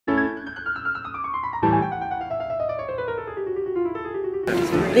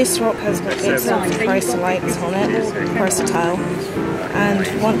This rock has got bits of chrysolites on it, chrysotile, and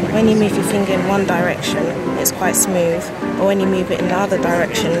when you move your finger in one direction, it's quite smooth, but when you move it in the other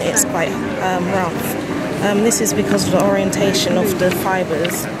direction, it's quite rough. This is because of the orientation of the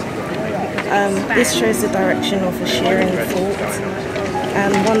fibres. This shows the direction of a shearing fault,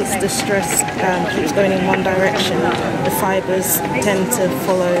 and once the stress keeps going in one direction, the fibres tend to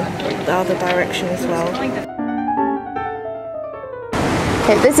follow the other direction as well.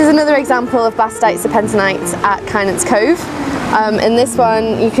 Okay, this is another example of bastite serpentinite at Kynance Cove. In this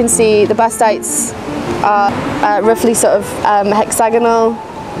one you can see the bastites are roughly sort of hexagonal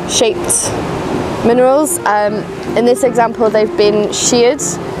shaped minerals. In this example they've been sheared,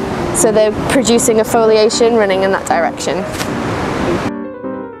 so they're producing a foliation running in that direction.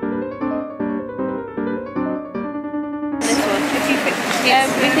 This one,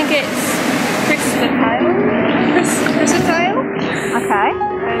 we think it's chrysotile. Okay.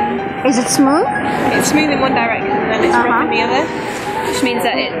 Is it smooth? It's smooth in one direction and then it's rough in the other, which means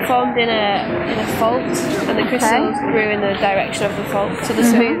that it formed in a fault, and the crystals grew in the direction of the fault. So the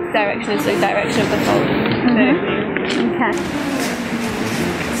smooth direction is the direction of the fault. Okay.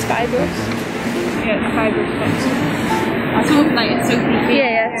 It's fibrous. Yeah, fibrous fault. It's almost like it's soapy feel.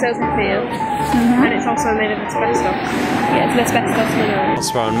 Yeah, soapy feel. And it's also made of asbestos. Yeah, it's an asbestos mineral.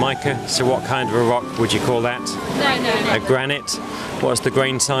 It's on mica, so what kind of a rock would you call that? No. A granite. What's the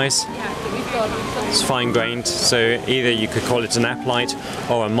grain size? It's fine grained, so either you could call it an aplite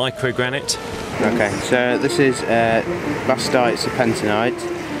or a microgranite. Okay, so this is bastite serpentinite.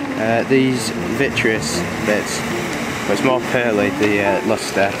 These vitreous bits, well, it's more pearly, the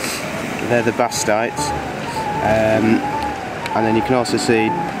luster, they're the bastites. And then you can also see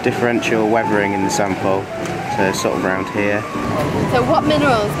differential weathering in the sample, so sort of around here. So what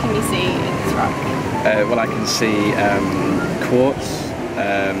minerals can you see in this rock? Well, I can see quartz,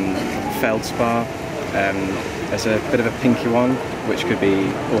 feldspar, there's a bit of a pinky one which could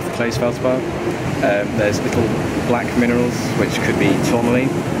be orthoclase feldspar, there's little black minerals which could be tourmaline.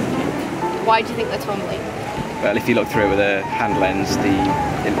 Why do you think they're tourmaline? Well, if you look through it with a hand lens,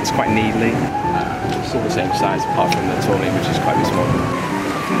 it's quite needly. It's all the same size apart from the tourmaline, which is quite a bit smaller.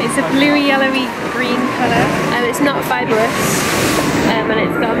 It's a bluey, yellowy, green colour, and it's not fibrous, and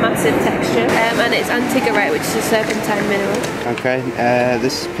it's got a massive texture, and it's antigerite, which is a serpentine mineral. Okay,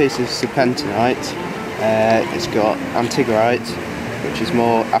 this piece of serpentinite, it's got antigerite, which is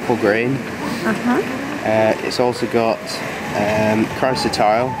more apple green. It's also got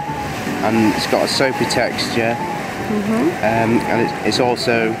chrysotile, and it's got a soapy texture, and it's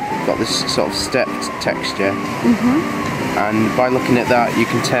also got this sort of stepped texture. And by looking at that you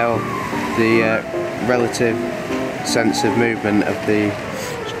can tell the relative sense of movement of the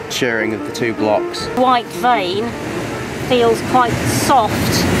shearing of the two blocks. White vein feels quite soft.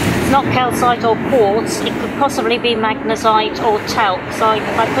 It's not calcite or quartz, it could possibly be magnesite or talc. So if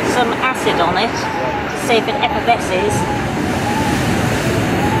I put some acid on it to see if it effervesces,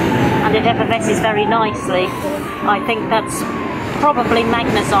 and it effervesces very nicely, I think that's probably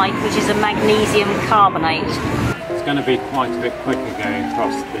magnesite, which is a magnesium carbonate. It's going to be quite a bit quicker going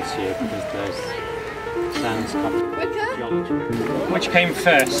across this year because there's sands covered. Geology. Which came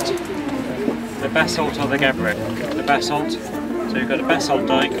first? The basalt or the gabbro? The basalt. So we've got a basalt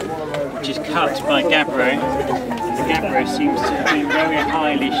dike which is cut by gabbro, and the gabbro seems to be very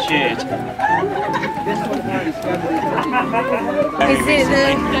highly sheared. Is it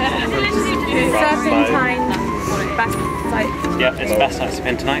the serpentine bastite? Yeah, it's bastite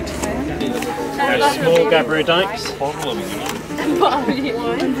serpentinite. There's small gabbro dikes.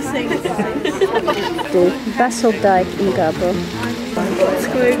 Basalt dike in gabbro.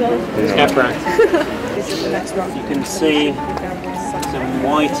 It's gabbro. You can see some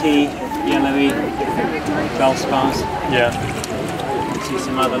whitey, yellowy feldspars. Yeah. You can see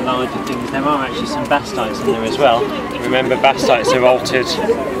some other larger things. There are actually some bastites in there as well. Remember, bastites are altered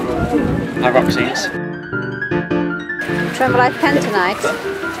pyroxenes. Tremolite pentanite.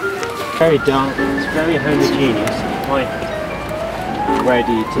 Very dark, it's very homogeneous, quite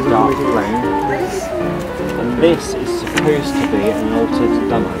ready to dark brown. And this is supposed to be an altered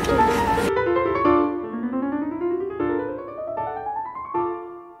dunite.